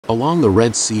Along the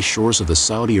Red Sea shores of the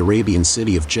Saudi Arabian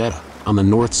city of Jeddah, on the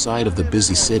north side of the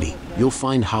busy city, you'll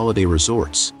find holiday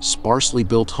resorts, sparsely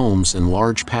built homes and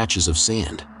large patches of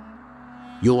sand.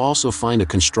 You'll also find a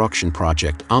construction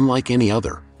project unlike any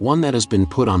other, one that has been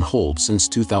put on hold since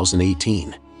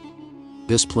 2018.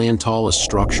 This planned tallest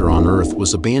structure on Earth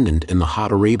was abandoned in the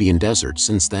hot Arabian Desert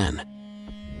since then.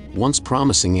 Once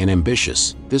promising and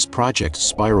ambitious, this project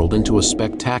spiraled into a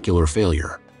spectacular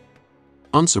failure.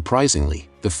 Unsurprisingly,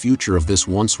 the future of this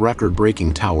once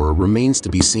record-breaking tower remains to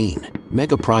be seen.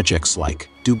 Mega projects like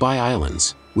Dubai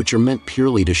Islands, which are meant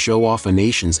purely to show off a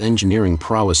nation's engineering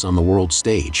prowess on the world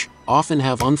stage, often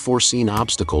have unforeseen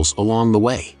obstacles along the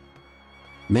way.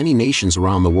 Many nations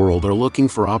around the world are looking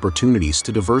for opportunities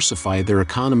to diversify their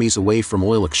economies away from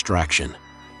oil extraction.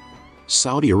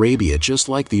 Saudi Arabia, just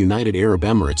like the United Arab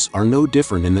Emirates, are no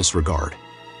different in this regard.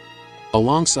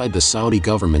 Alongside the Saudi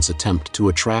government's attempt to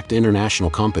attract international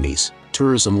companies,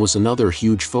 tourism was another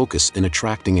huge focus in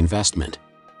attracting investment.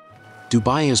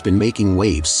 Dubai has been making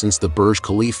waves since the Burj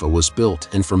Khalifa was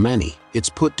built, and for many, it's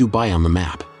put Dubai on the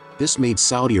map. This made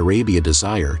Saudi Arabia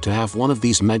desire to have one of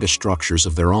these mega structures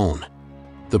of their own.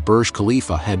 The Burj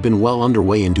Khalifa had been well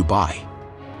underway in Dubai.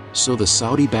 So the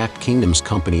Saudi-backed Kingdom's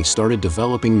company started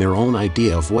developing their own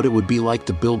idea of what it would be like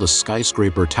to build a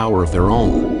skyscraper tower of their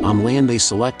own, on land they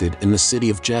selected in the city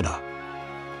of Jeddah.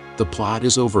 The plot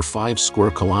is over 5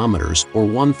 square kilometers or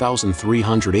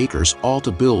 1,300 acres, all to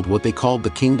build what they called the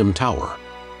Kingdom Tower.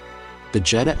 The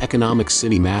Jeddah Economic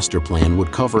City Master Plan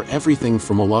would cover everything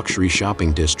from a luxury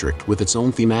shopping district with its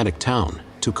own thematic town,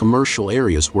 to commercial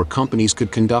areas where companies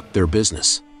could conduct their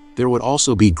business. There would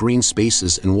also be green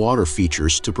spaces and water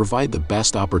features to provide the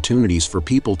best opportunities for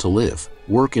people to live,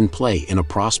 work and play in a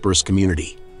prosperous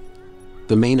community.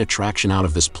 The main attraction out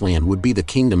of this plan would be the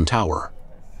Kingdom Tower.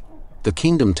 The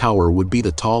Kingdom Tower would be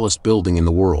the tallest building in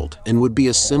the world and would be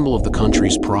a symbol of the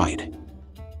country's pride.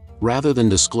 Rather than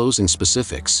disclosing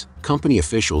specifics, company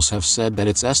officials have said that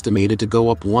it's estimated to go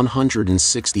up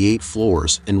 168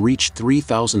 floors and reach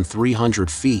 3,300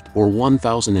 feet or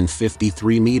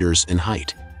 1,053 meters in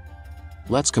height.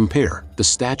 Let's compare. The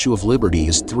Statue of Liberty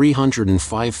is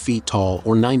 305 feet tall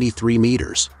or 93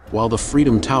 meters, while the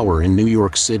Freedom Tower in New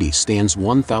York City stands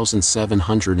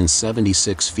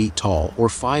 1,776 feet tall or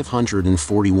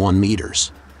 541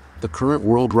 meters. The current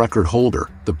world record holder,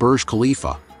 the Burj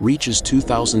Khalifa, reaches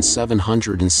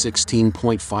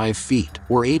 2,716.5 feet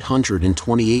or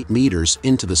 828 meters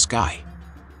into the sky.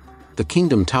 The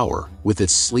Kingdom Tower, with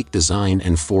its sleek design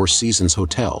and Four Seasons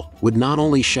Hotel, would not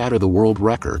only shatter the world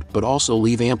record but also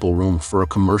leave ample room for a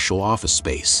commercial office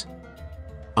space.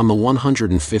 On the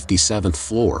 157th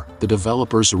floor, the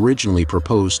developers originally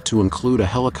proposed to include a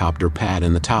helicopter pad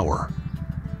in the tower.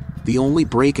 The only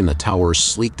break in the tower's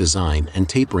sleek design and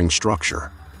tapering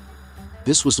structure.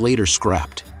 This was later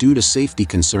scrapped due to safety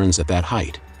concerns at that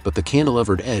height, but the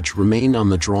cantilevered edge remained on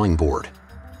the drawing board.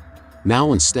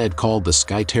 Now instead called the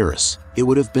Sky Terrace, it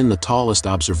would have been the tallest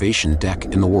observation deck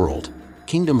in the world.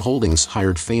 Kingdom Holdings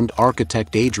hired famed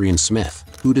architect Adrian Smith,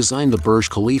 who designed the Burj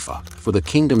Khalifa, for the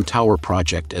Kingdom Tower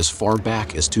project as far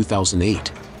back as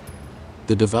 2008.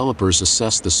 The developers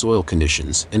assessed the soil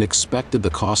conditions and expected the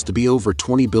cost to be over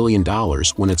 $20 billion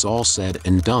when it's all said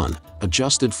and done.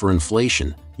 Adjusted for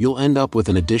inflation, you'll end up with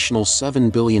an additional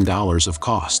 $7 billion of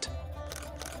cost.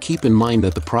 Keep in mind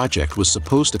that the project was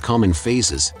supposed to come in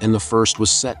phases and the first was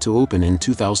set to open in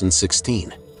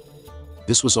 2016.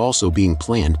 This was also being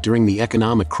planned during the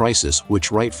economic crisis,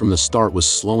 which right from the start was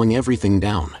slowing everything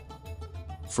down.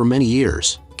 For many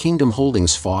years, Kingdom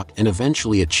Holdings fought and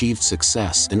eventually achieved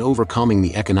success in overcoming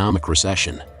the economic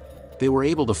recession. They were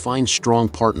able to find strong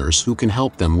partners who can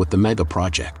help them with the mega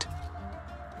project.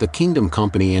 The Kingdom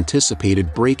Company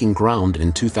anticipated breaking ground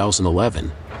in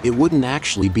 2011. It wouldn't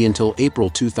actually be until April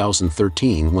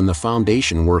 2013 when the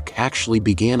foundation work actually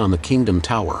began on the Kingdom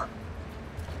Tower.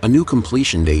 A new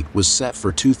completion date was set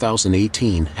for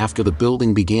 2018 after the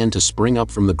building began to spring up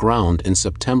from the ground in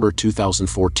September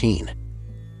 2014.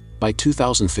 By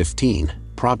 2015,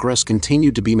 progress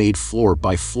continued to be made floor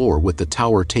by floor, with the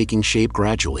tower taking shape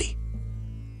gradually.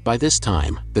 By this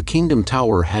time, the Kingdom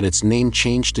Tower had its name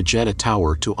changed to Jeddah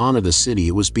Tower to honor the city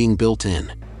it was being built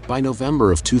in. By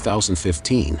November of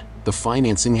 2015, the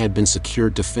financing had been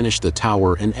secured to finish the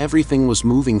tower and everything was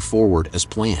moving forward as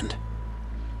planned.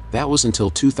 That was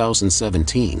until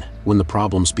 2017, when the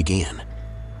problems began.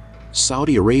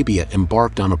 Saudi Arabia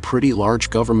embarked on a pretty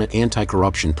large government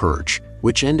anti-corruption purge,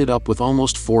 which ended up with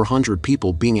almost 400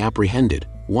 people being apprehended.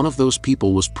 One of those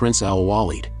people was Prince Al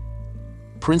Walid.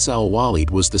 Prince Al Walid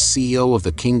was the CEO of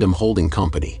the Kingdom Holding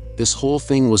Company, This whole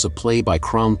thing was a play by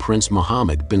Crown Prince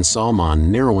Mohammed bin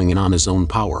Salman, narrowing in on his own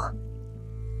power.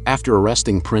 After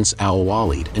arresting Prince Al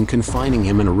Walid and confining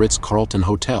him in a Ritz-Carlton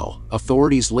hotel,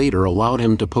 authorities later allowed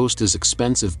him to post his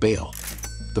expensive bail.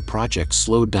 The project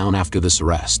slowed down after this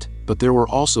arrest, but there were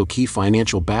also key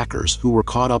financial backers who were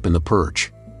caught up in the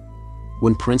purge.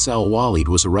 When Prince Al Walid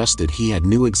was arrested, he had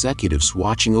new executives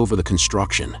watching over the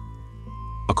construction.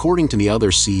 According to the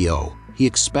other CEO, he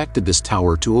expected this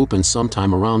tower to open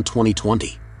sometime around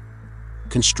 2020.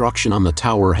 Construction on the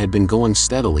tower had been going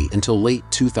steadily until late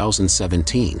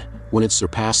 2017, when it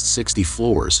surpassed 60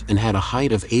 floors and had a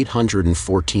height of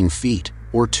 814 feet,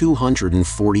 or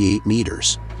 248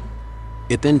 meters.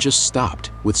 It then just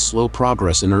stopped, with slow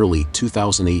progress in early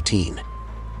 2018.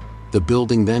 The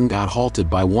building then got halted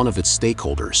by one of its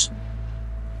stakeholders.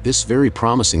 This very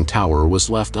promising tower was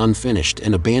left unfinished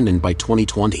and abandoned by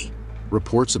 2020.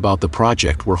 Reports about the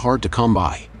project were hard to come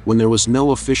by, when there was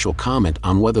no official comment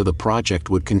on whether the project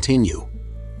would continue.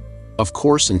 Of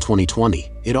course, in 2020,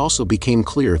 it also became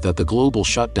clear that the global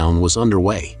shutdown was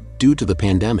underway, due to the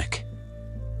pandemic.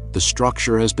 The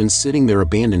structure has been sitting there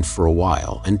abandoned for a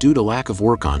while, and due to lack of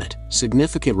work on it,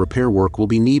 significant repair work will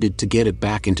be needed to get it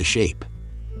back into shape.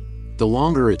 The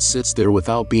longer it sits there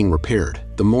without being repaired,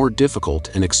 the more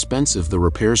difficult and expensive the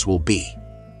repairs will be.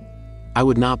 I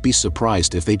would not be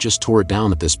surprised if they just tore it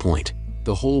down at this point.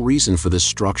 The whole reason for this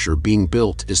structure being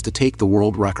built is to take the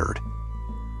world record.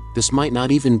 This might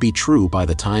not even be true by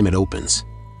the time it opens.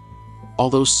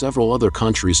 Although several other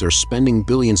countries are spending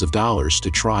billions of dollars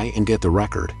to try and get the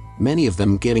record, many of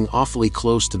them getting awfully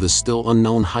close to the still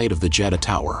unknown height of the Jeddah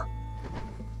Tower.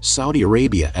 Saudi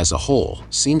Arabia as a whole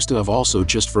seems to have also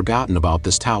just forgotten about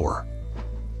this tower.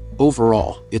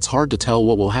 Overall, it's hard to tell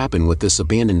what will happen with this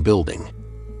abandoned building.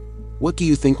 What do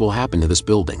you think will happen to this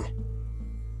building?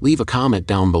 Leave a comment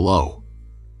down below.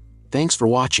 Thanks for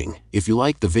watching. If you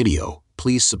liked the video,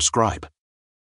 please subscribe.